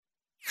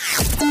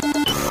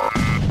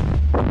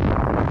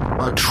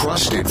a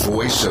trusted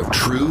voice of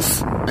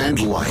truth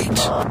and light.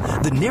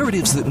 The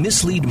narratives that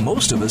mislead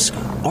most of us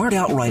aren't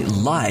outright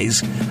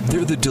lies.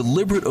 They're the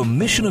deliberate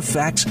omission of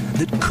facts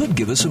that could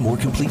give us a more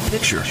complete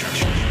picture.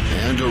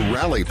 And a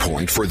rally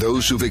point for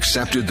those who've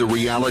accepted the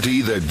reality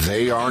that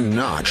they are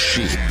not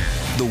sheep.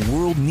 The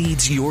world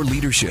needs your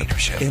leadership,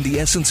 and the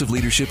essence of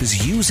leadership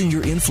is using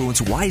your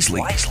influence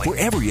wisely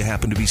wherever you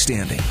happen to be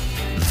standing.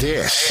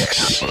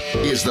 This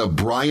is the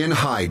Brian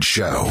Hyde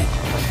Show.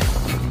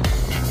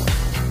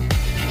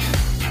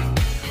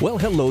 Well,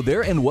 hello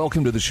there, and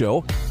welcome to the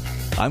show.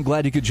 I'm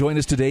glad you could join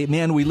us today.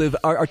 Man,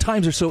 our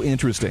times are so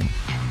interesting.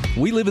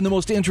 We live in the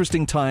most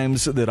interesting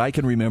times that I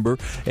can remember,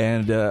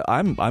 and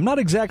I'm not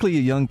exactly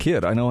a young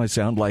kid. I know I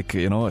sound like,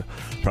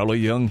 probably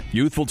a young,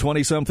 youthful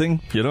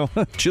 20-something,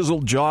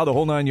 chiseled jaw, the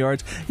whole 9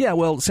 yards. Yeah,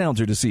 well, sounds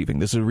are deceiving.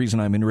 This is the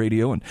reason I'm in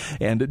radio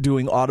and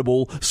doing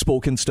audible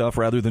spoken stuff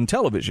rather than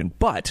television.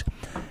 But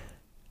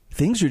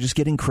things are just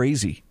getting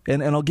crazy,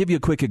 and I'll give you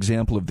a quick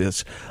example of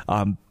this.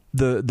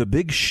 The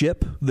big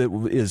ship that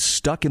is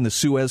stuck in the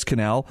Suez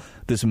Canal,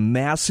 this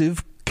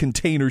massive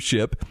container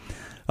ship,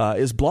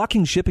 is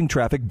blocking shipping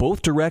traffic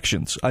both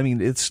directions. I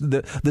mean, it's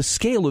the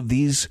scale of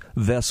these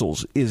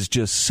vessels is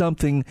just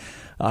something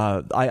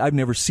I've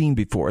never seen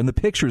before. And the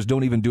pictures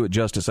don't even do it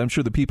justice. I'm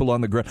sure the people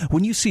on the ground,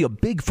 when you see a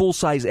big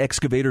full-size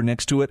excavator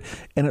next to it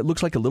and it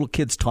looks like a little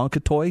kid's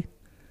Tonka toy,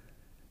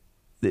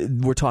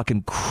 we're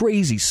talking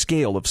crazy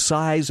scale of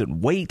size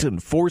and weight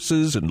and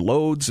forces and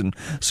loads and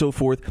so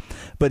forth.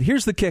 But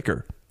here's the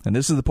kicker, and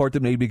this is the part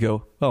that made me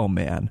go, oh,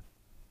 man.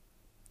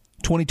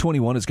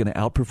 2021 is going to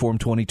outperform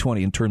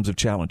 2020 in terms of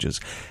challenges.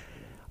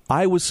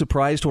 I was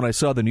surprised when I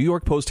saw the New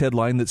York Post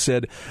headline that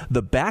said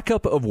the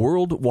backup of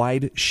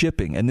worldwide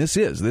shipping. And this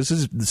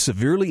is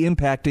severely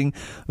impacting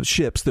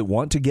ships that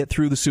want to get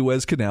through the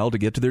Suez Canal to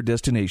get to their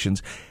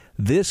destinations.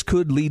 This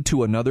could lead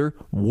to another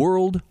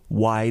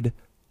worldwide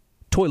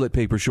toilet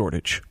paper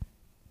shortage.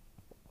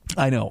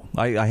 I know.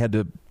 I had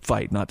to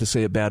fight not to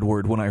say a bad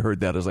word when I heard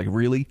that. I was like,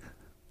 really?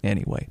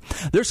 Anyway,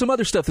 there's some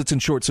other stuff that's in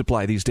short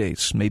supply these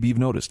days. Maybe you've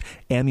noticed.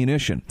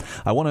 Ammunition.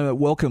 I want to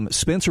welcome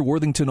Spencer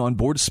Worthington on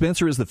board.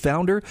 Spencer is the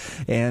founder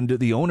and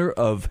the owner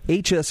of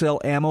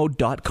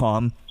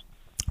HSLammo.com.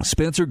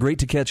 Spencer, great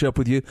to catch up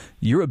with you.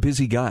 You're a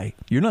busy guy.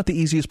 You're not the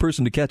easiest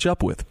person to catch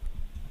up with.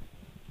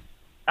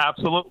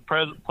 Absolute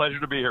pleasure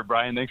to be here,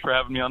 Brian. Thanks for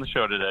having me on the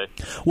show today.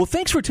 Well,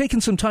 thanks for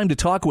taking some time to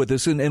talk with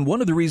us. And one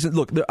of the reasons,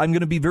 look, I'm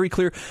going to be very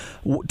clear.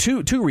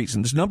 Two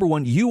reasons. Number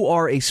one, you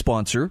are a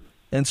sponsor,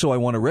 and so I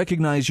want to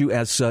recognize you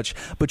as such.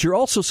 But you're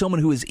also someone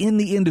who is in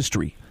the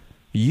industry.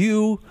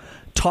 You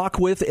talk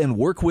with and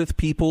work with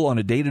people on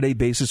a day-to-day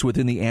basis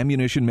within the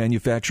ammunition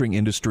manufacturing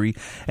industry.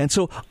 And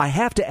so I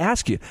have to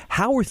ask you,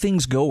 how are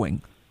things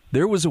going?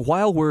 There was a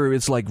while where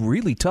it's like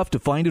really tough to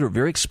find it or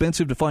very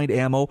expensive to find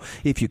ammo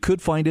if you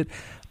could find it.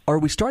 Are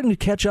we starting to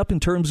catch up in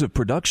terms of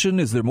production?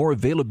 Is there more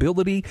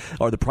availability?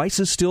 Are the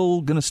prices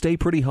still going to stay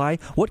pretty high?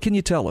 What can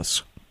you tell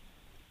us?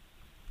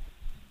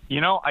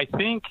 I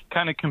think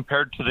kind of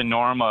compared to the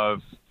norm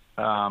of,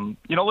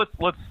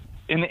 let's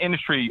in the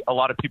industry, a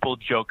lot of people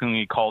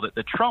jokingly called it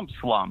the Trump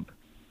slump,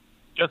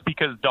 just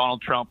because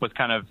Donald Trump was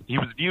he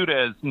was viewed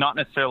as not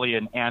necessarily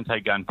an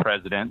anti-gun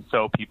president,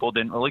 so people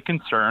didn't really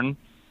concern,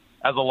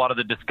 as a lot of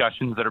the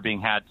discussions that are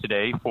being had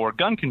today for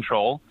gun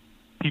control.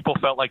 People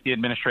felt like the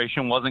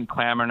administration wasn't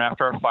clamoring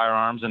after our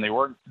firearms, and they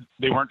weren't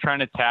trying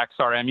to tax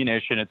our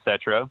ammunition, et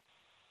cetera.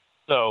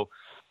 So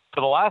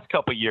for the last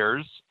couple of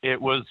years,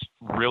 it was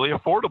really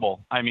affordable.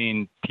 I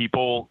mean,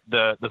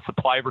 the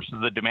supply versus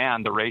the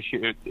demand, the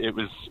ratio, it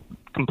was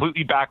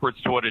completely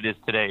backwards to what it is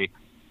today.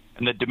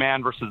 And the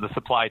demand versus the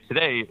supply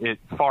today, it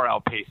far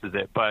outpaces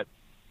it. But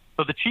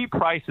so the cheap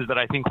prices that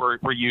I think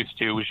we're used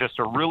to was just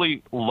a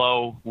really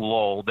low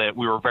lull that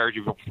we were very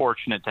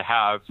fortunate to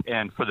have.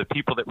 And for the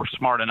people that were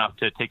smart enough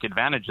to take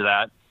advantage of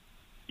that,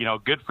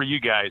 good for you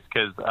guys,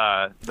 because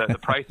the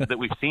prices that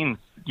we've seen,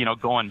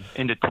 going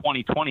into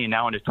 2020 and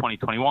now into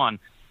 2021,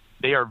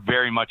 they are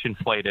very much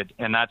inflated.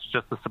 And that's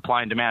just the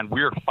supply and demand.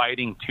 We are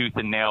fighting tooth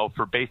and nail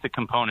for basic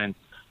components,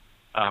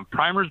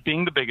 primers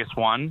being the biggest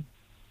one.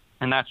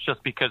 And that's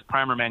just because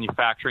primer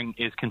manufacturing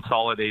is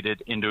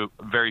consolidated into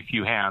very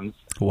few hands.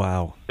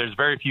 Wow. There's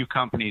very few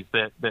companies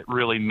that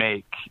really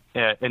make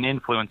an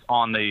influence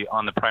on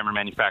the primer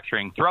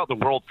manufacturing throughout the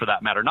world, for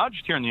that matter, not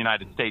just here in the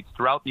United States,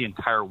 throughout the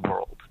entire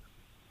world.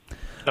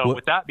 So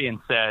with that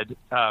being said,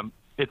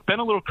 it's been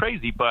a little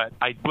crazy, but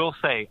I will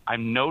say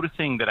I'm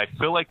noticing that I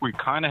feel like we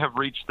kind of have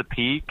reached the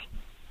peak,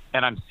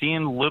 and I'm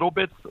seeing little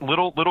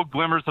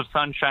glimmers of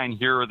sunshine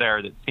here or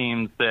there that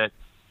seems that,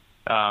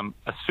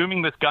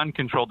 assuming this gun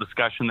control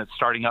discussion that's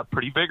starting up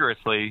pretty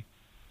vigorously,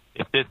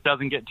 if this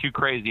doesn't get too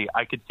crazy,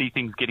 I could see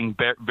things getting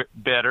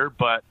better.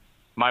 But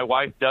my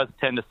wife does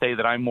tend to say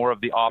that I'm more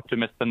of the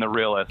optimist than the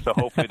realist, so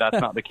hopefully that's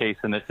not the case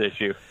in this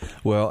issue.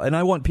 Well, and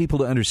I want people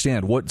to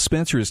understand what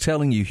Spencer is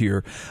telling you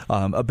here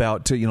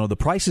about the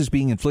prices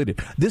being inflated.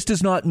 This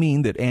does not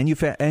mean that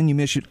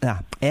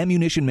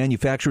ammunition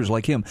manufacturers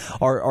like him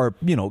are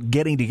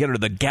getting together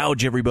to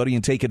gouge everybody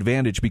and take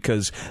advantage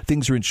because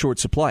things are in short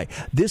supply.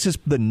 This is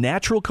the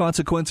natural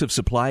consequence of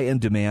supply and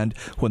demand.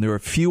 When there are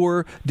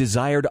fewer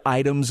desired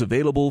items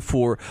available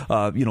for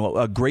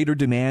a greater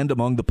demand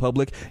among the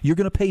public, you're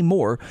going to pay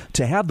more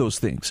to have those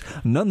things.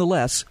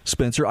 Nonetheless,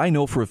 Spencer, I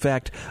know for a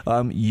fact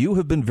you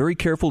have been very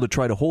careful to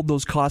try to hold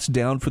those costs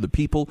down for the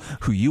people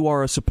who you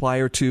are a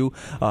supplier to.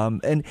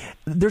 And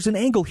there's an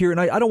angle here, and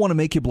I don't want to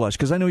make you blush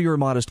because I know you're a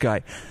modest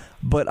guy.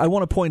 But I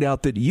want to point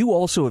out that you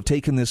also have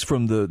taken this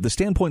from the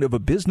standpoint of a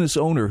business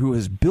owner who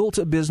has built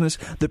a business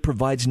that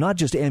provides not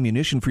just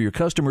ammunition for your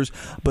customers,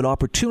 but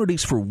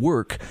opportunities for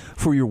work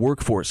for your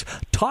workforce.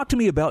 Talk to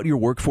me about your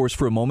workforce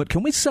for a moment.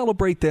 Can we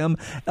celebrate them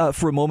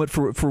for a moment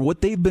for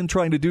what they've been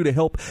trying to do to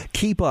help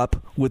keep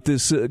up with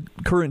this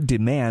current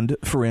demand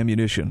for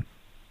ammunition?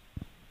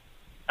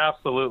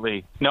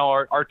 Absolutely. No,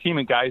 our team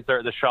and guys there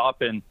at the shop,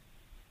 and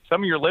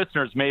some of your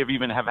listeners may have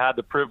even had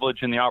the privilege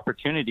and the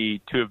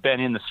opportunity to have been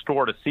in the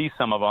store to see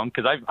some of them,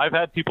 because I've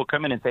had people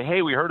come in and say,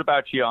 "Hey, we heard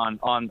about you on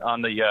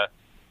the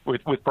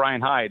with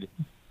Brian Hyde,"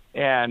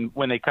 and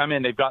when they come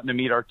in, they've gotten to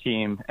meet our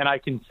team, and I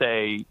can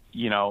say,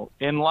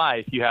 in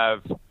life you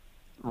have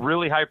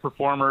really high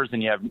performers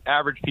and you have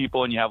average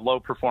people and you have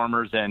low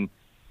performers, and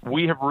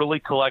we have really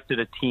collected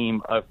a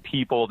team of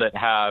people that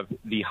have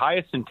the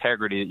highest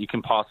integrity that you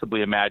can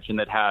possibly imagine,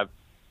 that have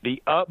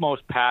the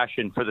utmost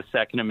passion for the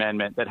Second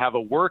Amendment, that have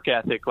a work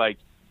ethic like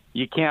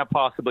you can't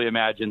possibly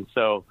imagine.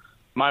 So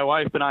my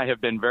wife and I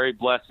have been very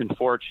blessed and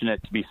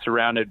fortunate to be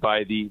surrounded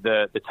by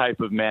the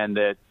type of men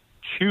that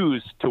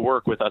choose to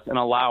work with us and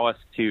allow us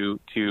to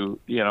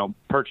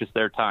purchase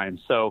their time.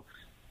 So,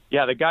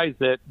 yeah, the guys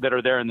that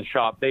are there in the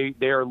shop, they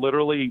are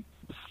literally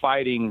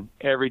fighting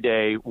every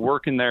day,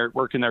 working their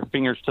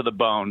fingers to the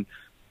bone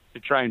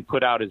to try and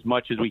put out as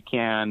much as we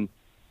can.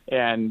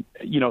 And,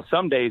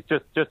 some days,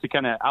 just to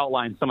kind of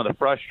outline some of the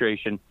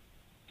frustration,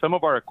 some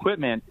of our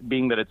equipment,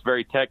 being that it's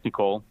very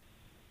technical,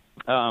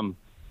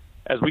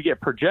 as we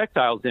get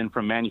projectiles in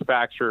from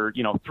manufacturer,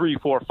 3,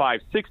 4, 5,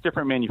 6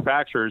 different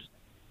manufacturers,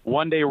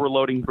 one day we're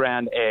loading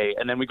brand A,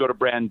 and then we go to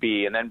brand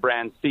B, and then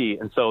brand C.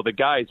 And so the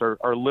guys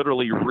are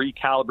literally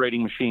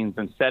recalibrating machines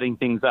and setting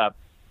things up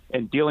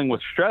and dealing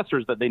with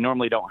stressors that they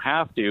normally don't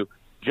have to,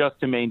 just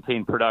to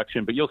maintain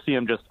production. But you'll see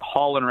them just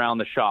hauling around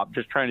the shop,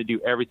 just trying to do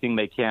everything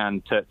they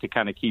can to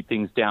kind of keep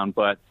things down.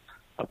 But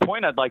a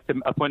point of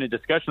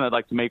discussion I'd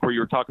like to make, where you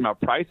were talking about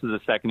prices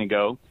a second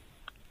ago,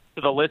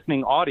 to the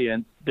listening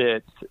audience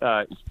that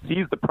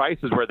sees the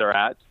prices where they're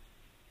at,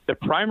 the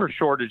primer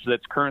shortage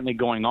that's currently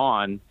going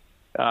on.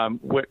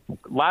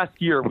 Last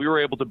year, we were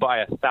able to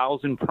buy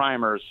 1,000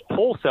 primers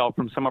wholesale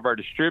from some of our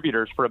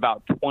distributors for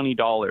about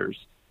 $20.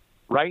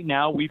 Right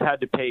now, we've had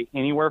to pay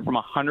anywhere from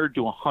 $100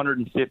 to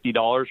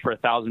 $150 for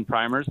 1,000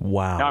 primers.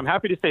 Wow. Now, I'm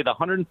happy to say the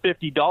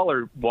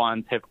 $150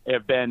 ones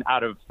have been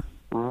out of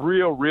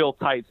real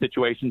tight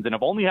situations and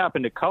have only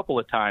happened a couple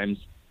of times.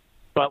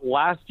 But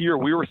last year,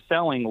 we were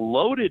selling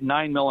loaded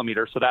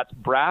 9mm, so that's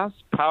brass,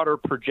 powder,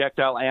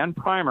 projectile, and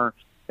primer,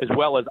 as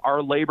well as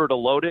our labor to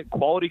load it,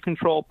 quality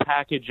control,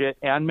 package it,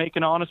 and make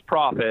an honest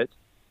profit.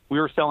 We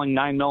were selling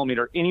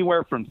 9mm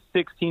anywhere from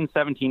 16,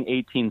 17,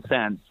 18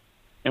 cents.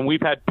 And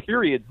we've had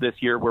periods this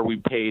year where we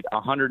paid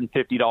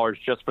 $150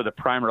 just for the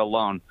primer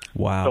alone.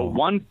 Wow. So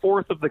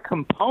 1/4 of the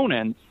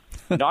components,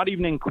 not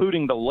even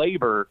including the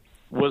labor,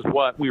 was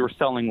what we were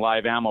selling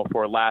live ammo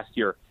for last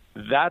year.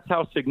 That's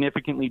how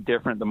significantly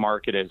different the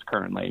market is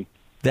currently.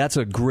 That's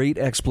a great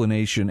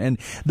explanation. And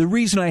the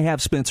reason I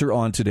have Spencer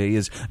on today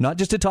is not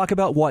just to talk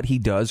about what he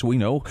does. We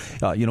know,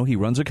 he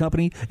runs a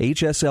company,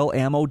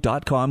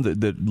 hslammo.com,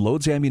 that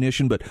loads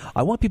ammunition. But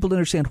I want people to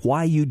understand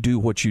why you do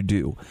what you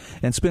do.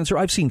 And Spencer,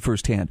 I've seen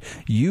firsthand,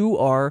 you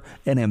are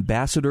an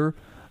ambassador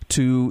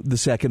to the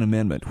Second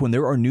Amendment. When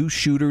there are new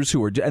shooters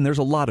and there's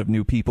a lot of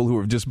new people who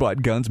have just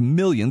bought guns,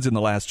 millions in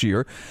the last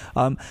year.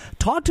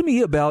 Talk to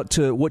me about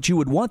what you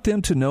would want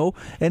them to know,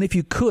 and if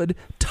you could,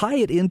 tie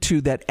it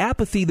into that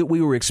apathy that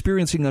we were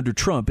experiencing under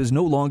Trump is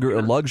no longer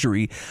a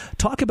luxury.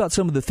 Talk about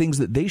some of the things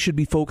that they should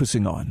be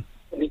focusing on.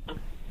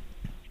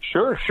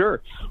 Sure.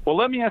 Well,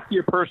 let me ask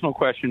you a personal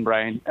question,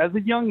 Brian. As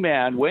a young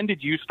man, when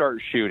did you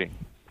start shooting?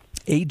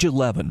 Age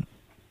 11.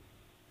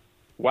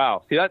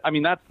 Wow. See,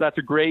 that's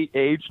a great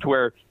age to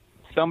where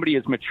somebody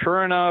is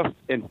mature enough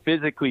and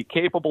physically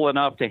capable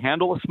enough to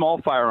handle a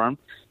small firearm.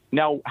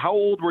 Now, how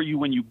old were you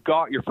when you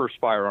got your first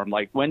firearm?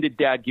 Like, when did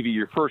Dad give you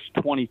your first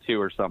 22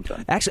 or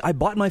something? Actually, I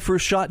bought my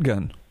first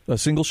shotgun, a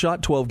single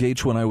shot 12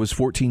 gauge, when I was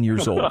 14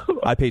 years old.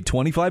 I paid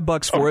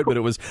 $25 for it, but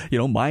it was,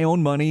 my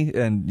own money.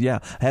 And yeah,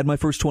 I had my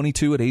first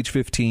 22 at age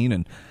 15.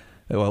 And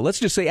well, let's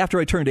just say after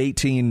I turned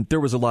 18, there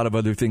was a lot of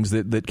other things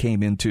that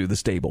came into the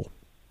stable.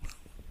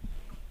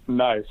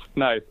 Nice.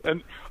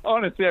 And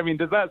honestly,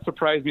 does that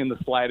surprise me in the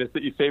slightest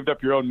that you saved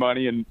up your own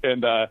money and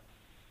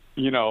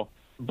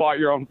bought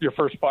your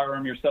first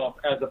firearm yourself,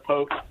 as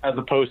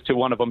opposed to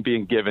one of them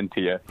being given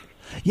to you.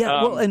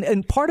 Yeah, well,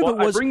 and part of it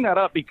was... I bring that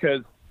up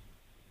because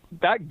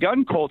that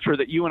gun culture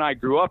that you and I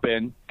grew up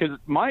in, because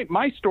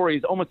my story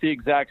is almost the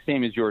exact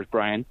same as yours,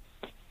 Brian.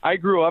 I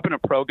grew up in a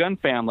pro-gun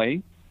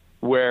family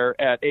where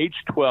at age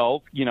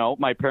 12,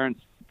 my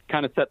parents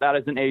kind of set that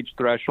as an age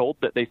threshold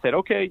that they said,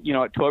 okay,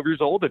 at 12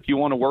 years old, if you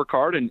want to work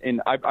hard,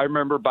 and I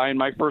remember buying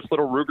my first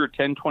little Ruger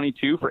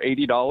 10/22 for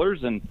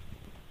 $80, and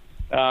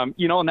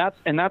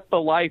and that's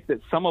the life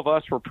that some of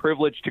us were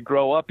privileged to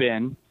grow up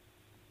in,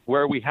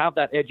 where we have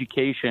that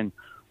education,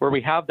 where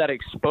we have that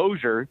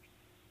exposure.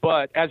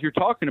 But as you're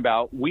talking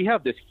about, we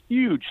have this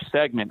huge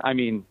segment. I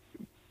mean,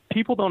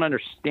 people don't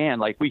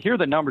understand. Like, we hear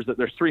the numbers that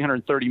there's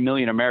 330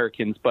 million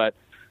Americans, but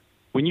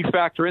when you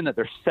factor in that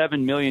there's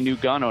 7 million new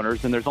gun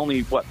owners and there's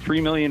only, 3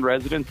 million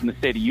residents in the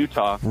state of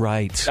Utah.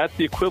 Right. That's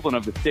the equivalent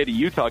of the state of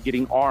Utah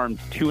getting armed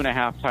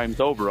 2.5 times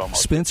over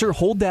almost. Spencer,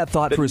 hold that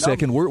thought for a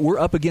second. We're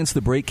up against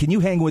the break. Can you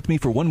hang with me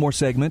for one more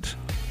segment?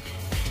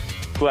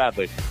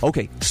 Gladly.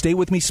 Okay, stay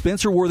with me.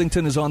 Spencer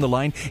Worthington is on the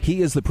line.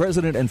 He is the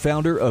president and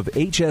founder of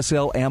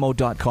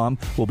HSLammo.com.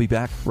 We'll be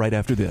back right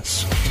after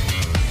this.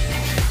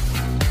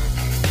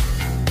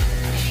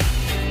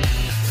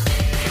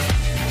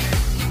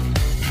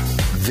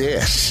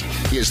 This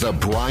is the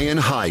Brian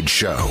Hyde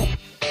Show.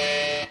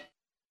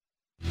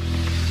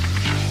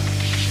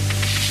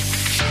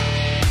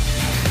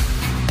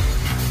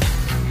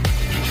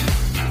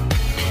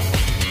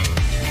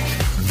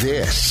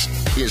 This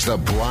is the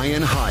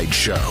Brian Hyde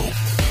Show.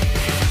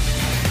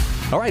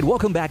 All right,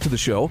 welcome back to the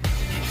show.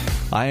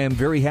 I am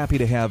very happy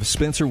to have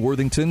Spencer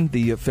Worthington,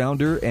 the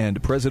founder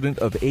and president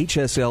of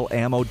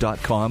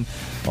HSLammo.com,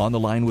 on the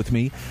line with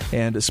me.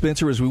 And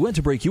Spencer, as we went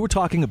to break, you were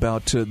talking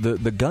about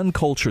the gun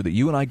culture that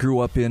you and I grew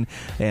up in,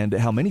 and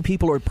how many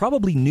people are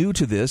probably new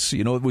to this.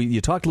 You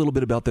talked a little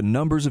bit about the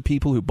numbers of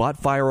people who bought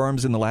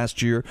firearms in the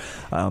last year,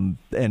 and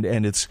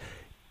it's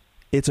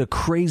a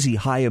crazy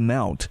high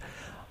amount.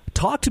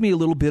 Talk to me a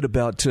little bit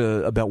about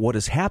what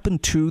has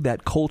happened to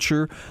that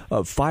culture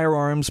of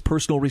firearms,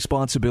 personal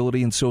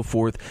responsibility, and so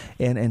forth,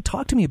 and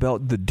talk to me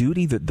about the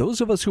duty that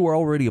those of us who are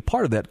already a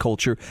part of that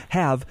culture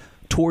have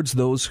towards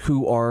those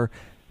who are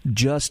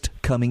just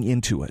coming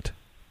into it.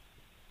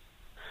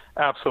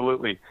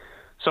 Absolutely.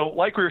 So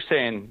like we were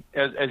saying,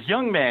 as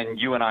young men,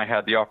 you and I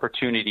had the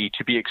opportunity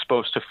to be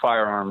exposed to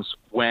firearms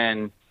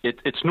when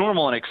it's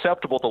normal and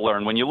acceptable to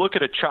learn. When you look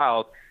at a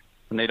child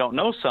and they don't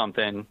know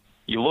something,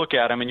 you look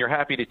at them and you're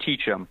happy to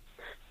teach them.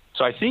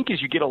 So I think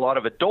as you get a lot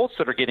of adults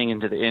that are getting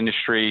into the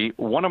industry,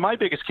 one of my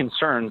biggest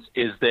concerns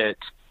is that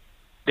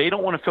they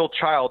don't want to feel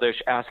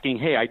childish asking,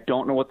 hey, I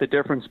don't know what the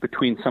difference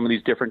between some of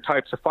these different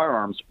types of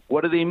firearms.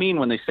 What do they mean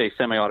when they say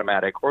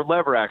semi-automatic or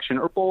lever action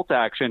or bolt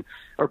action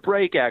or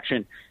brake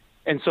action?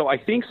 And so I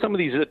think some of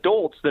these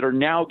adults that are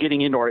now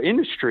getting into our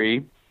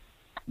industry,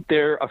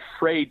 they're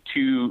afraid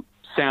to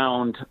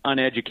sound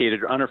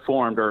uneducated or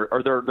uninformed,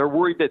 or they're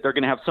worried that they're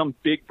going to have some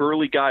big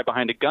burly guy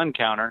behind a gun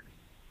counter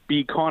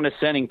be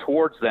condescending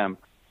towards them.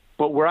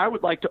 But where I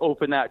would like to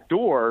open that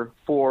door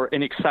for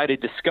an excited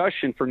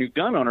discussion for new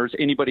gun owners,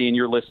 anybody in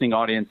your listening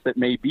audience that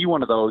may be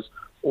one of those,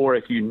 or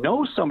if you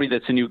know somebody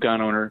that's a new gun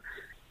owner,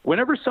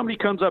 whenever somebody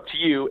comes up to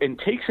you and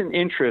takes an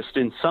interest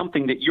in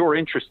something that you're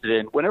interested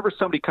in, whenever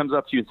somebody comes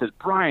up to you and says,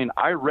 Brian,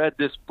 I read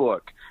this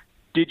book.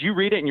 Did you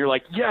read it? And you're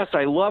like, yes,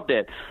 I loved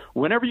it.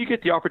 Whenever you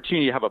get the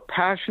opportunity to have a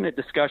passionate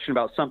discussion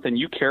about something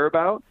you care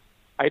about,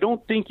 I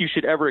don't think you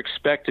should ever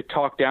expect to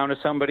talk down to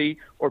somebody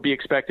or be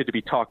expected to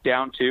be talked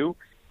down to.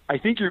 I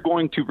think you're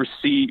going to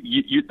receive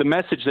the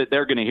message that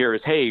they're going to hear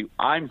is, hey,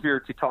 I'm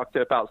here to talk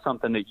about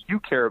something that you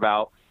care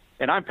about,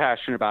 and I'm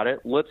passionate about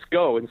it. Let's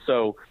go. And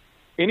so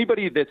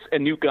anybody that's a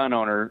new gun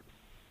owner,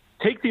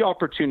 take the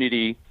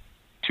opportunity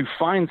to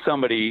find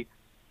somebody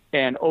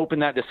and open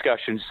that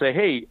discussion. Say,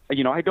 hey,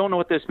 I don't know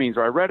what this means,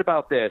 or I read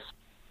about this.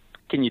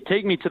 Can you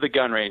take me to the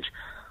gun range?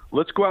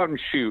 Let's go out and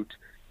shoot.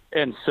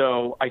 And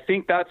so I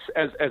think that's,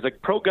 as a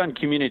pro-gun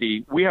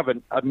community, we have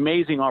an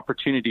amazing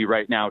opportunity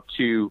right now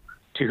to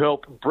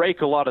help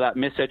break a lot of that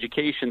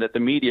miseducation that the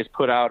media has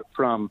put out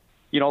from,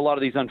 a lot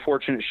of these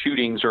unfortunate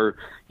shootings or,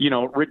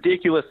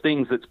 ridiculous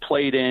things that's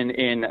played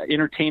in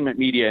entertainment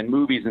media and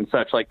movies and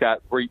such like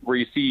that, where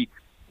you see,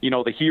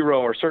 the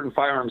hero or certain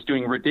firearms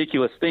doing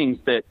ridiculous things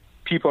that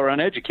people are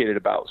uneducated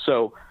about.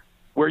 So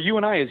where you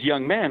and I as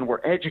young men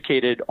were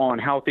educated on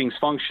how things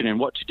function and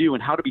what to do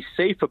and how to be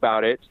safe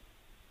about it,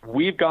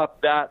 we've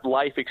got that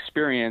life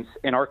experience,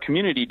 and our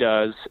community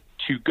does,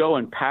 to go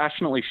and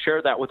passionately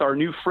share that with our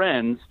new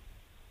friends.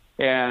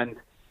 And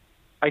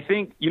I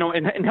think,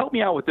 and help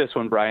me out with this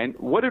one, Brian. It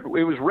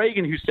was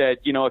Reagan who said,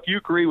 if you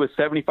agree with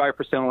 75%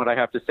 of what I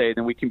have to say,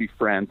 then we can be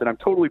friends. And I'm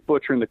totally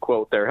butchering the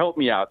quote there. Help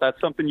me out. That's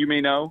something you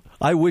may know.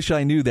 I wish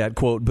I knew that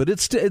quote, but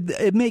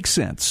it makes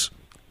sense.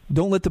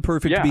 Don't let the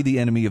perfect be the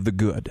enemy of the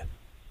good.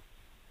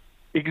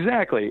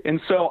 Exactly. And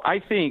so I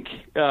think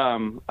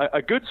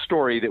a good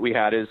story that we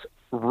had is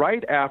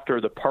right after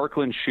the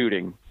Parkland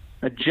shooting,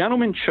 a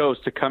gentleman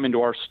chose to come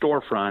into our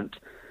storefront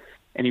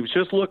and he was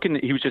just looking.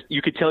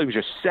 You could tell he was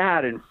just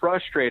sad and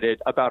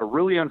frustrated about a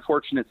really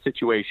unfortunate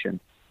situation.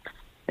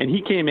 And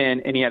he came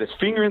in and he had his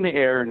finger in the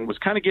air and was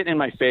kind of getting in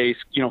my face,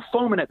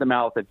 foaming at the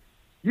mouth. And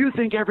you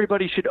think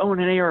everybody should own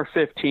an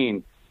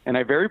AR-15? And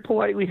I very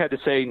politely had to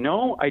say,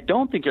 no, I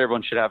don't think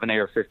everyone should have an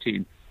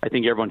AR-15. I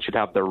think everyone should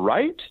have the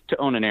right to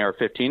own an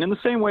AR-15 in the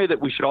same way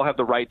that we should all have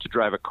the right to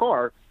drive a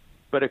car.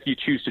 But if you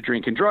choose to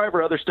drink and drive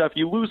or other stuff,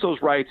 you lose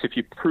those rights if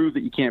you prove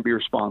that you can't be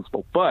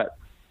responsible. But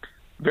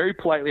very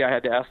politely, I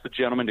had to ask the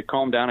gentleman to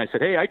calm down. I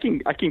said, hey, I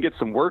can get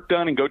some work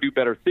done and go do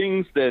better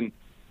things than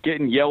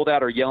getting yelled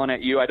at or yelling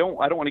at you. I don't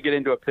want to get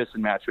into a pissing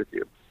match with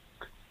you.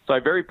 So I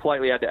very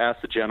politely had to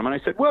ask the gentleman. I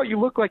said, well, you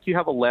look like you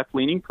have a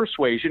left-leaning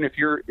persuasion. If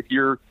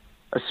you're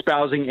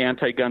espousing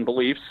anti-gun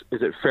beliefs,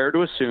 is it fair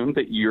to assume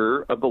that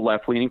you're of the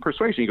left-leaning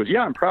persuasion? He goes,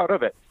 yeah, I'm proud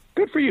of it.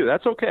 Good for you.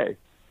 That's okay.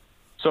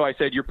 So I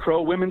said, you're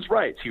pro-women's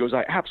rights. He goes,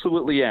 I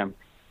absolutely am.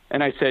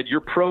 And I said,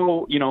 you're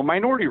pro,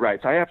 minority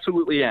rights. I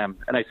absolutely am.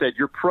 And I said,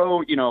 you're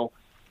pro,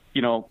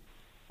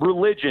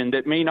 religion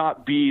that may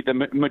not be the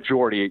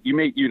majority. You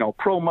may,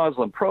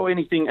 pro-Muslim, pro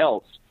anything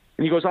else.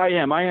 And he goes, I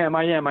am. And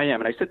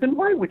I said, then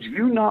why would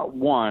you not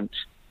want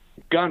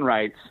gun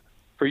rights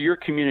for your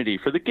community,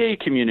 for the gay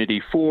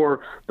community,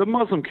 for the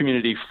Muslim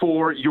community,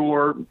 for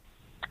your,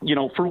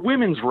 for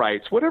women's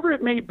rights, whatever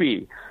it may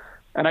be?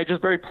 And I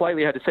just very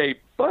politely had to say,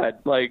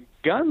 but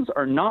guns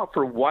are not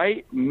for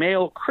white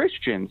male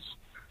Christians.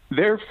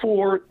 They're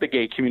for the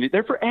gay community.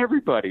 They're for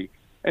everybody.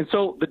 And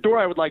so the door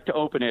I would like to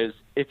open is,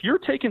 if you're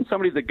taking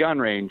somebody to the gun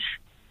range,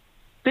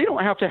 they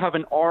don't have to have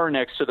an R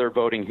next to their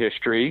voting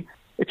history.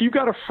 If you've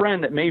got a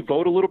friend that may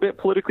vote a little bit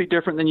politically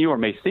different than you, or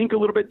may think a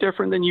little bit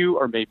different than you,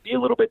 or may be a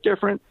little bit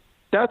different,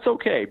 that's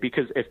okay.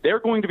 Because if they're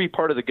going to be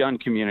part of the gun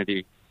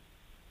community,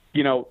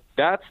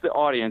 that's the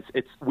audience.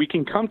 We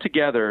can come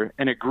together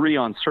and agree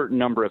on certain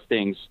number of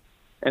things.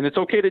 And it's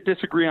okay to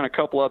disagree on a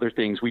couple other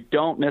things. We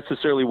don't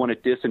necessarily want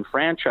to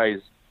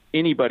disenfranchise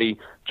anybody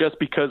just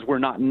because we're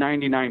not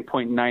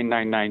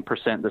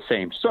 99.999% the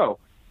same. So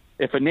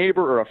if a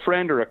neighbor or a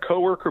friend or a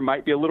coworker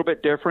might be a little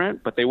bit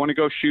different, but they want to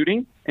go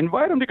shooting,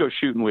 invite them to go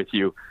shooting with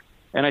you.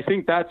 And I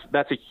think that's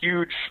a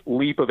huge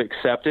leap of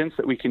acceptance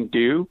that we can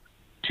do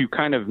to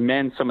kind of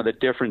mend some of the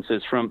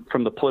differences from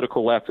the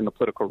political left and the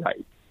political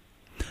right.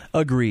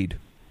 Agreed.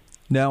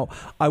 Now,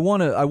 I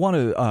want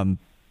to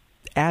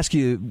ask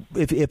you,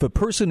 if a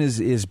person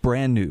is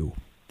brand new,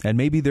 and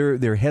maybe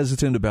they're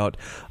hesitant about,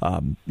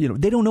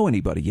 they don't know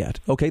anybody yet.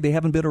 Okay, they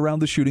haven't been around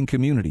the shooting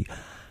community.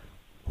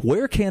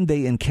 Where can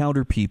they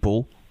encounter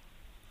people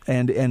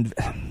and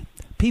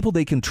people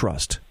they can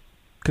trust?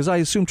 Because I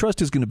assume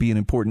trust is going to be an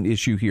important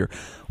issue here.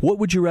 What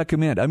would you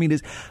recommend? I mean,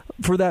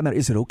 for that matter,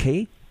 is it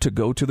okay to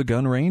go to the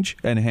gun range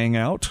and hang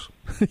out,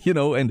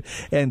 and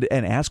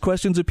ask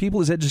questions of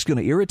people? Is that just going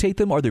to irritate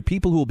them? Are there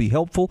people who will be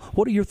helpful?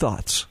 What are your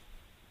thoughts?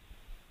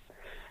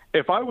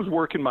 If I was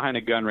working behind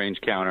a gun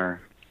range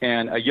counter,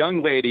 and a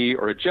young lady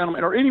or a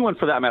gentleman or anyone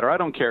for that matter, I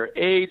don't care,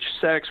 age,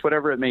 sex,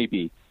 whatever it may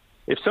be,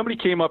 if somebody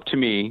came up to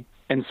me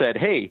and said,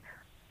 hey,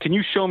 can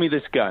you show me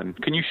this gun?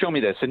 Can you show me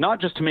this? And not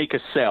just to make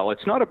a sale.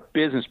 It's not a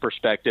business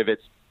perspective.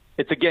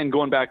 It's again,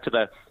 going back to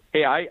the,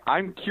 hey,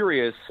 I'm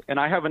curious and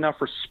I have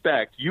enough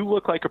respect. You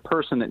look like a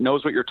person that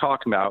knows what you're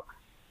talking about,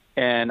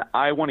 and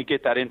I want to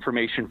get that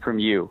information from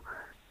you.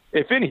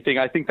 If anything,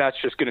 I think that's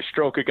just going to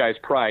stroke a guy's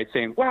pride,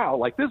 saying, wow,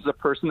 this is a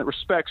person that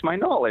respects my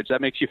knowledge.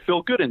 That makes you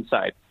feel good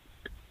inside.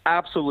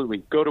 Absolutely.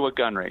 Go to a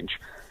gun range.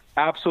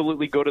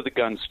 Absolutely go to the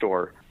gun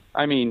store.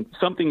 I mean,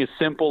 something as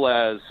simple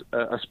as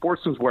a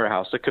Sportsman's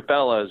Warehouse, a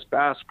Cabela's,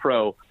 Bass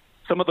Pro,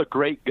 some of the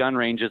great gun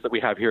ranges that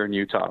we have here in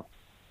Utah.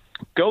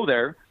 Go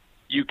there.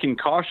 You can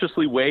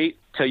cautiously wait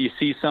till you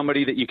see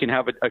somebody that you can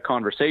have a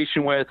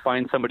conversation with,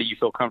 find somebody you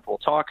feel comfortable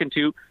talking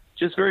to.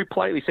 Just very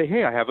politely say,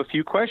 hey, I have a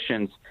few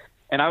questions.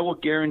 And I will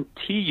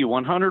guarantee you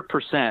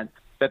 100%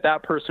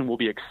 that person will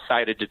be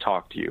excited to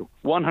talk to you.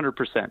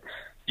 100%.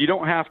 You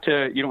don't have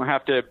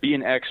to be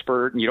an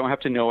expert, and you don't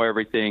have to know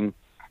everything.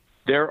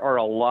 There are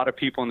a lot of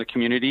people in the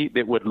community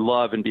that would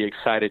love and be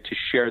excited to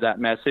share that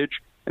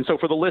message. And so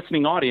for the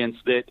listening audience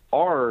that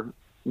are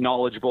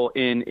knowledgeable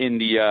in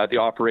the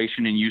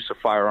operation and use of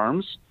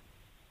firearms,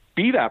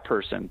 be that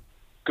person.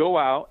 Go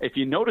out. If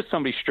you notice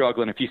somebody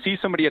struggling, if you see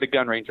somebody at a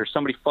gun range or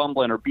somebody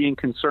fumbling or being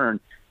concerned,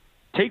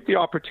 take the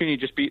opportunity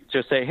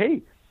just say,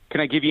 hey,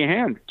 can I give you a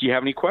hand? Do you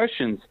have any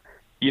questions?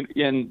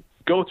 And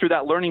go through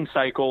that learning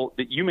cycle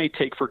that you may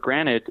take for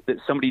granted that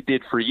somebody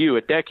did for you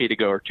a decade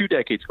ago or 2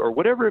 decades ago or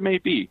whatever it may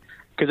be.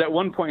 Because at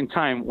one point in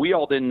time, we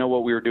all didn't know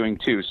what we were doing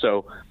too.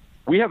 So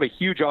we have a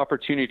huge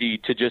opportunity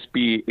to just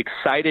be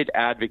excited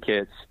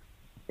advocates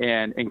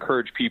and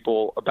encourage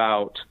people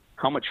about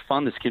how much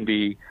fun this can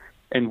be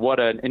and what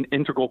an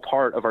integral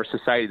part of our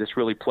society this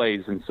really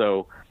plays. And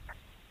so,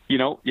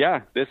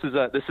 this is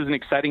an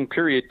exciting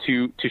period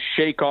to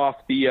shake off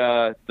the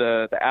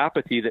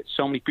apathy that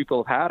so many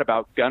people have had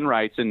about gun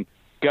rights and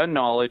gun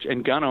knowledge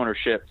and gun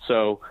ownership.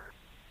 So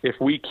if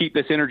we keep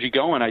this energy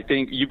going, I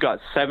think you've got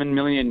 7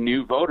 million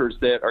new voters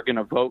that are going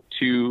to vote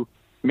to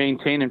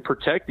maintain and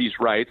protect these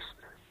rights.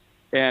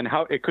 And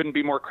how it couldn't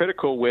be more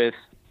critical with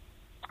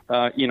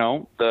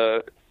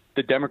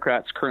the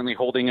Democrats currently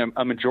holding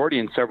a majority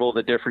in several of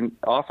the different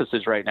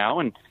offices right now.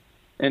 And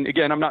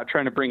again, I'm not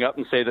trying to bring up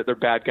and say that they're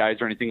bad guys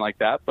or anything like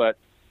that, but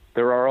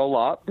there are a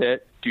lot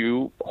that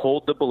do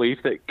hold the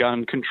belief that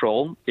gun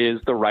control is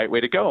the right way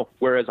to go,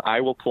 whereas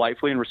I will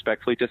politely and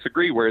respectfully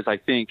disagree, whereas I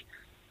think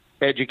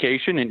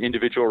education and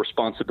individual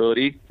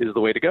responsibility is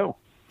the way to go.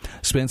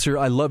 Spencer,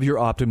 I love your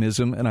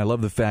optimism, and I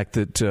love the fact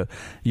that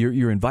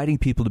you're inviting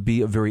people to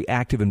be a very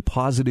active and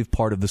positive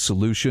part of the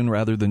solution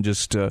rather than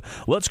just,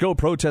 let's go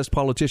protest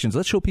politicians.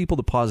 Let's show people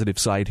the positive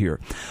side here.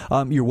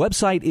 Your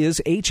website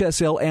is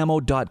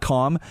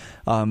hslammo.com.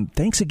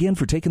 Thanks again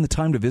for taking the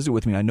time to visit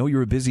with me. I know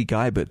you're a busy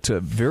guy, but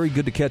very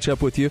good to catch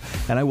up with you,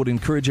 and I would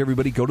encourage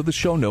everybody, go to the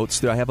show notes.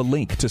 There I have a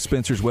link to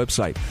Spencer's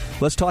website.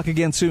 Let's talk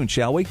again soon,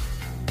 shall we?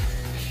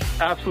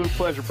 Absolute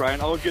pleasure,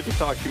 Brian. Always good to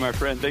talk to you, my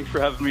friend. Thanks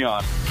for having me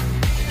on.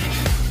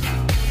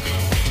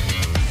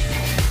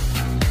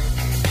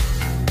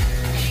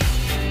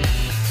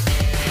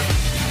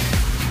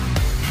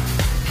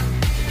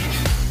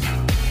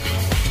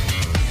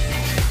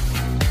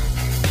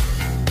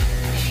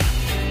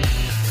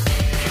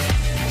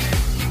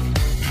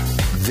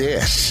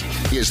 This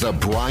is the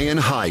Brian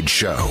Hyde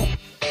Show.